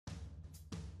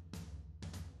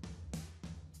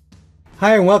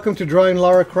Hi and welcome to Drawing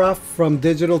Lara Croft from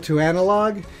Digital to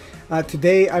Analog.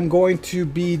 Today I'm going to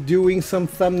be doing some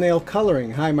thumbnail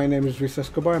coloring. Hi, my name is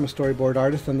Escobar. I'm a storyboard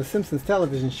artist on the Simpsons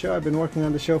television show. I've been working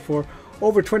on the show for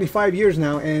over 25 years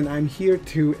now, and I'm here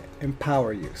to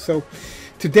empower you. So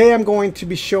today I'm going to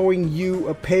be showing you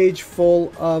a page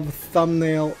full of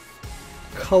thumbnail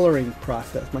coloring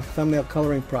process, my thumbnail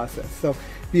coloring process. So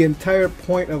the entire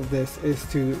point of this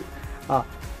is to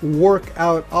work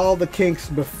out all the kinks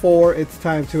before it's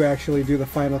time to actually do the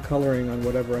final coloring on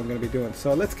whatever I'm going to be doing.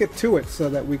 So let's get to it so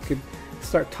that we could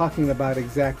start talking about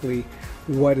exactly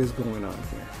what is going on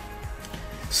here.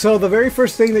 So the very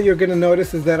first thing that you're going to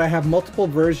notice is that I have multiple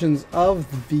versions of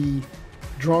the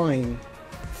drawing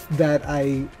that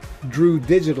I drew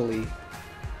digitally.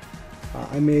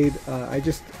 I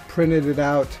just printed it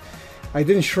out. I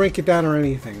didn't shrink it down or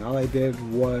anything. All I did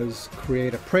was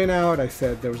create a printout. I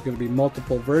said there was going to be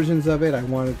multiple versions of it. I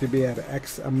wanted to be at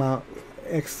X amount,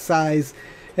 X size,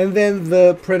 and then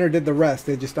the printer did the rest.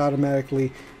 It just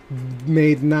automatically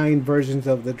made 9 versions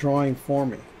of the drawing for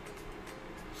me.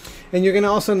 And you're going to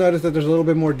also notice that there's a little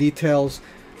bit more details,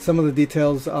 some of the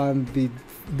details on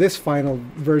this final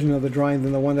version of the drawing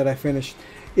than the one that I finished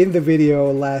in the video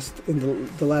in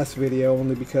the last video,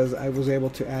 only because I was able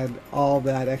to add all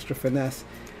that extra finesse,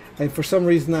 and for some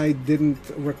reason I didn't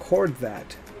record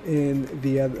that in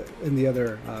the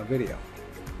other video.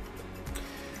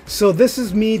 So this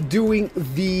is me doing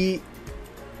the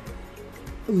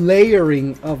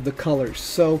layering of the colors.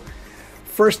 So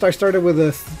first I started with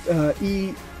a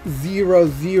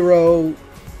E00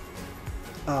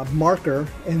 marker,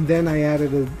 and then I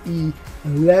added an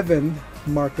E11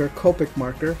 marker, Copic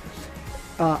marker,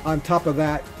 on top of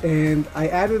that, and I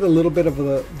added a little bit of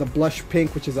the blush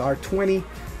pink, which is R20,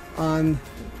 on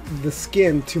the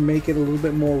skin to make it a little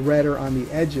bit more redder on the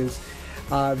edges.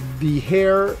 The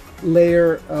hair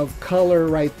layer of color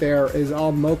right there is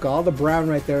all mocha. All the brown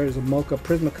right there is a mocha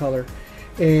Prismacolor,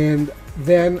 and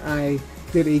then I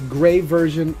did a gray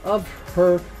version of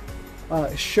her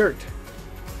shirt,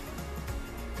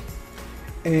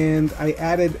 and I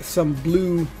added some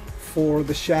blue for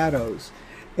the shadows.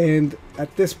 And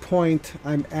at this point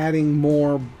I'm adding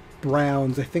more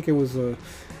browns. I think it was a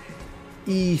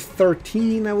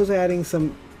E13 I was adding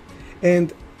some.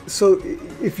 And so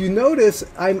if you notice,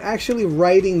 I'm actually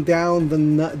writing down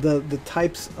the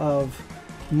types of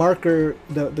marker,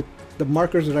 the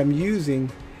markers that I'm using,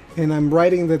 and I'm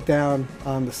writing that down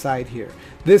on the side here.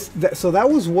 So that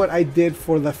was what I did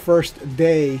for the first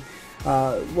day.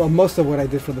 Well, most of what I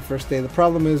did for the first day. The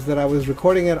problem is that I was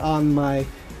recording it on my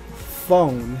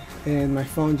phone, and my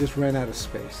phone just ran out of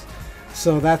space.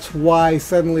 So that's why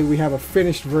suddenly we have a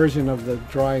finished version of the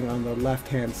drawing on the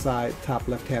left-hand side, top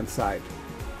left-hand side.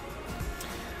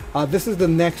 This is the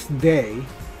next day,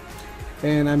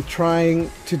 and I'm trying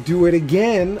to do it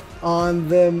again on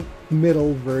the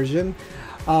middle version.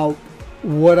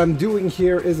 What I'm doing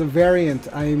here is a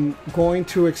variant. I'm going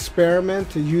to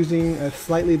experiment using a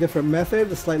slightly different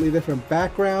method, a slightly different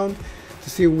background, to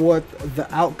see what the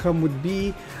outcome would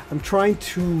be. I'm trying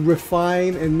to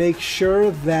refine and make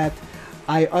sure that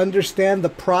I understand the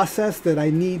process that I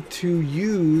need to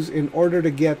use in order to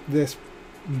get this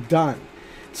done.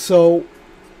 So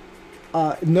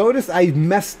notice I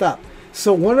messed up.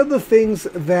 So one of the things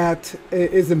that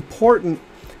is important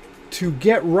to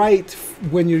get right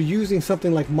when you're using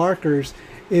something like markers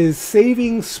is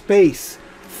saving space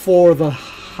for the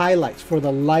highlights, for the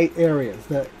light areas,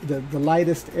 the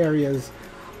lightest areas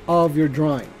of your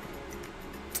drawing.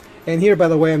 And here, by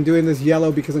the way, I'm doing this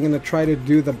yellow because I'm going to try to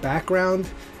do the background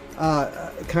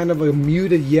kind of a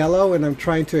muted yellow, and I'm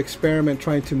trying to experiment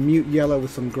trying to mute yellow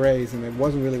with some grays, and it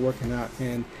wasn't really working out.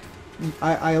 And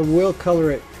I will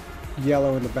color it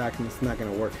yellow in the back, and it's not going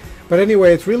to work. But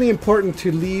anyway, it's really important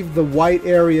to leave the white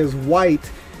areas white,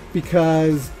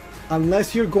 because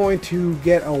unless you're going to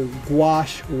get a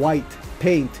gouache white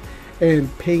paint and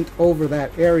paint over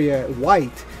that area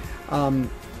white,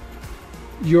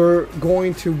 you're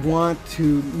going to want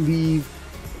to leave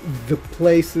the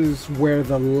places where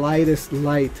the lightest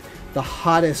light, the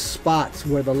hottest spots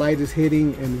where the light is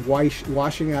hitting and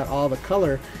washing out all the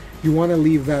color, you want to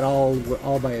leave that all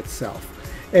by itself.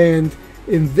 And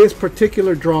in this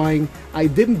particular drawing, I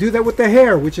didn't do that with the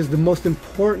hair, which is the most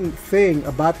important thing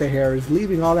about the hair, is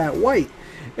leaving all that white.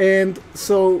 And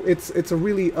so it's a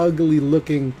really ugly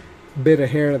looking bit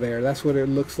of hair there. That's what it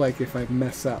looks like if I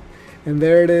mess up. And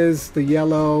there it is, the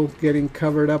yellow getting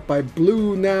covered up by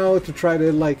blue now to try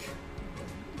to like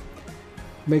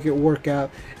make it work out.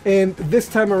 And this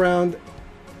time around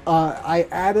I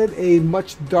added a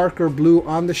much darker blue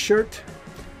on the shirt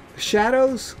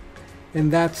shadows,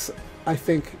 and that's I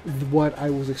think, what I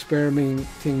was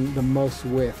experimenting the most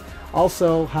with.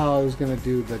 Also, how I was going to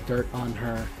do the dirt on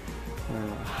her,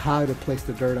 how to place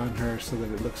the dirt on her so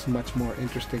that it looks much more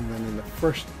interesting than in the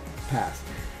first pass.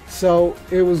 So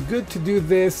it was good to do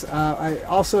this. I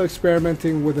also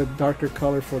experimenting with a darker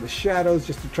color for the shadows,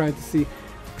 just to try to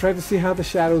see how the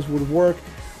shadows would work.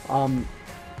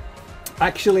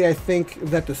 Actually, I think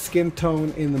that the skin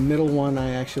tone in the middle one,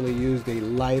 I actually used a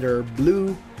lighter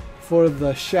blue for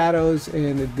the shadows,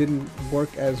 and it didn't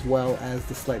work as well as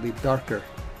the slightly darker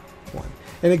one.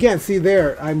 And again, see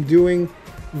there, I'm doing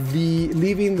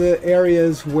leaving the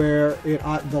areas where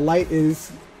the light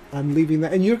is. I'm leaving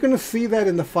that, and you're going to see that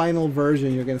in the final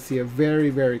version. You're going to see it very,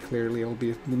 very clearly. It'll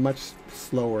be a much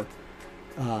slower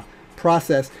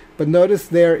process. But notice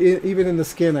there, even in the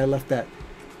skin, I left that.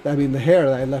 I mean, the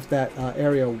hair, I left that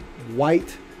area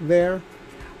white there.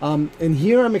 And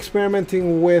here I'm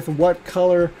experimenting with what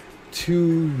color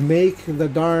to make the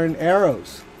darn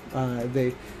arrows.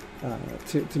 To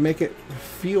make it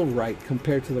feel right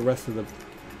compared to the rest of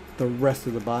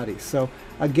the body. So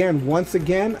again, once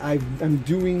again, I'm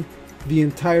doing the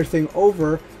entire thing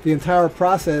over, the entire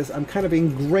process. I'm kind of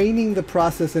ingraining the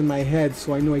process in my head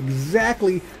so I know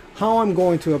exactly how I'm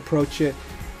going to approach it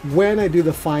when I do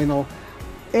the final,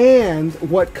 and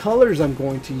what colors I'm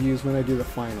going to use when I do the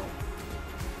final.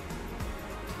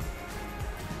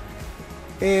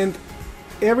 And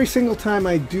every single time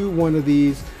I do one of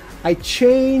these, I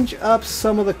change up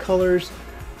some of the colors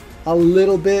a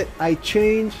little bit. I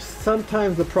change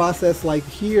sometimes the process. Like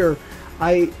here,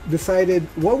 I decided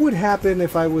what would happen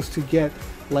if I was to get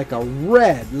like a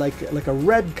red, like a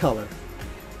red color,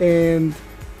 and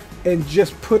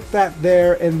just put that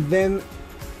there, and then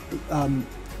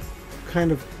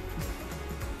kind of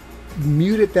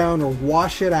mute it down or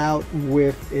wash it out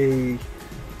with the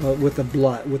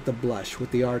blush,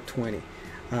 with the R20,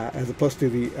 as opposed to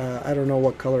the I don't know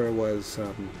what color it was.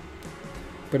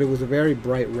 But it was a very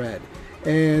bright red,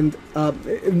 and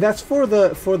that's for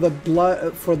the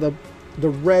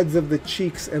reds of the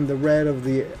cheeks and the red of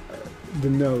the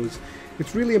nose.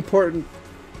 It's really important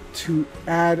to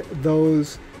add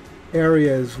those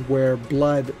areas where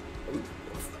blood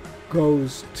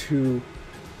goes to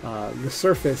the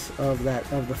surface of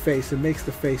the face. It makes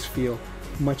the face feel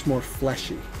much more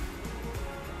fleshy.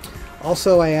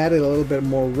 Also, I added a little bit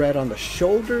more red on the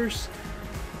shoulders.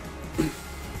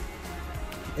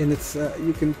 And it's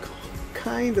you can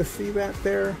kind of see that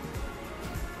there.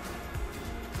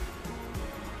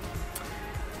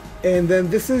 And then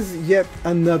this is yet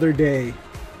another day,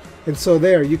 and so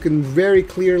there you can very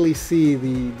clearly see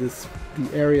the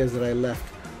areas that I left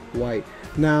white.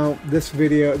 Now this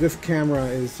camera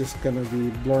is just gonna be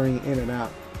blurring in and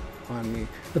out on me,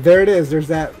 but there it is. There's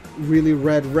that really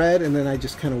red, and then I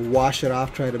just kind of wash it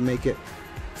off, try to make it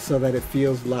so that it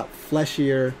feels a lot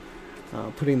fleshier.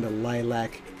 Putting the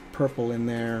lilac purple in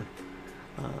there,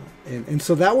 and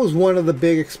so that was one of the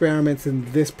big experiments in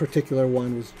this particular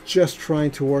one, was just trying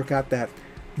to work out that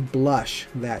blush,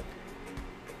 that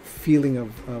feeling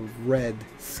of red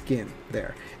skin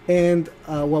there, and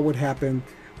what would happen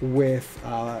with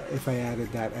if I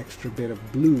added that extra bit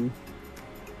of blue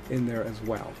in there as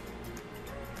well.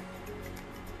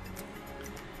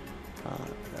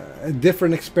 A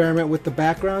different experiment with the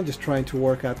background, just trying to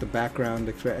work out the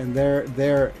background, and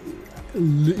they're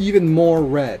even more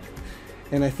red,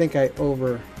 and I think I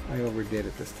overdid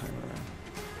it this time around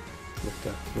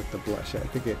with the blush. I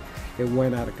think it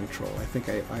went out of control. I think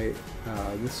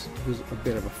this was a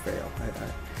bit of a fail.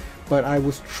 But I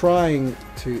was trying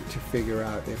to figure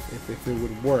out if it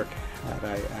would work had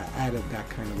I added that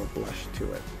kind of a blush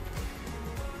to it.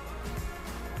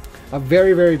 A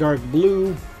very, very dark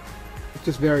blue. It's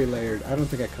just very layered. I don't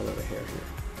think I colored the hair here.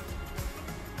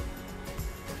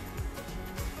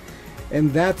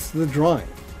 And that's the drawing.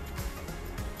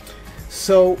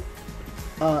 So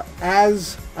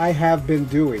as I have been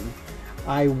doing,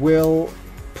 I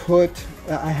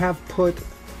have put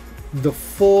the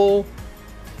full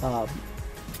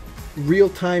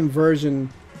real-time version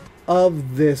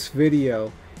of this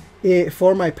video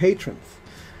for my patrons.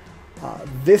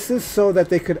 This is so that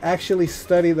they could actually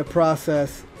study the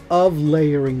process of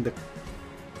layering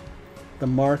the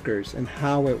markers and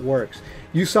how it works.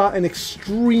 You saw an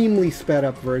extremely sped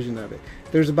up version of it.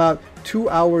 There's about 2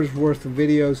 hours worth of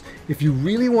videos. If you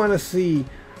really want to see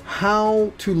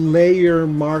how to layer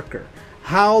marker,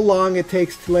 how long it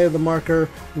takes to layer the marker,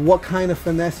 what kind of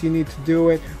finesse you need to do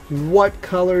it, what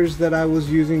colors that I was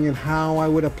using, and how I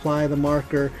would apply the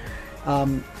marker,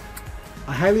 I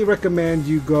highly recommend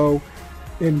you go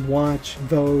and watch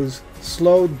those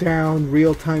slowed down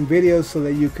real-time videos so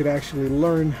that you could actually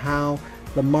learn how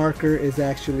the marker is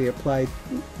actually applied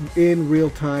in real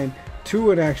time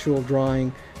to an actual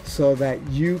drawing, so that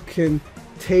you can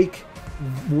take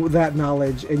that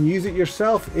knowledge and use it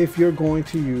yourself if you're going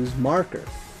to use marker.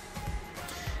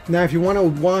 Now, if you want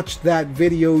to watch that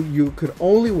video, you could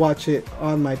only watch it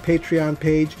on my Patreon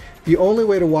page. The only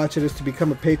way to watch it is to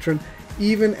become a patron.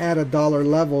 Even at $1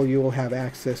 level, you will have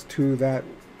access to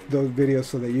those videos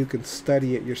so that you can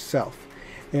study it yourself.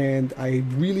 And I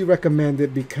really recommend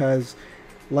it because,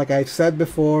 like I've said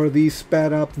before, these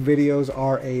sped up videos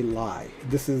are a lie.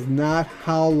 This is not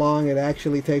how long it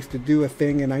actually takes to do a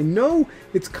thing, and I know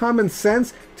it's common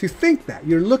sense to think that.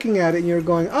 You're looking at it and you're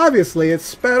going, obviously it's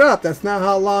sped up, that's not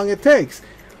how long it takes.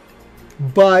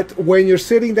 But when you're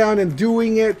sitting down and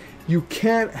doing it, you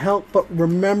can't help but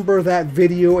remember that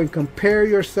video and compare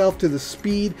yourself to the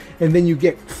speed, and then you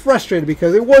get frustrated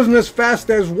because it wasn't as fast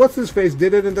as what's-his-face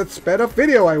did it in that sped up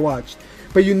video I watched.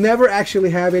 But you never actually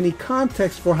have any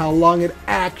context for how long it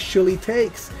actually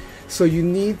takes. So you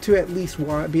need to at least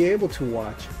be able to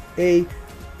watch a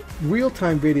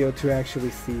real-time video to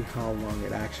actually see how long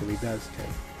it actually does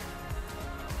take.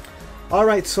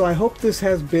 Alright, so I hope this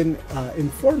has been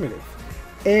informative.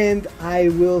 And I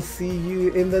will see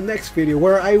you in the next video,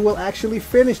 where I will actually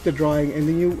finish the drawing, and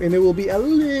then it will be a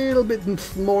little bit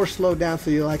more slowed down,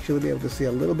 so you'll actually be able to see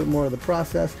a little bit more of the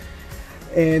process.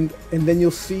 And then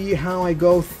you'll see how I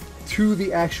go to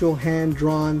the actual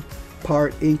hand-drawn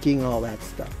part, inking, all that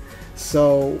stuff.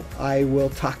 So I will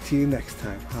talk to you next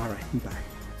time. All right, bye.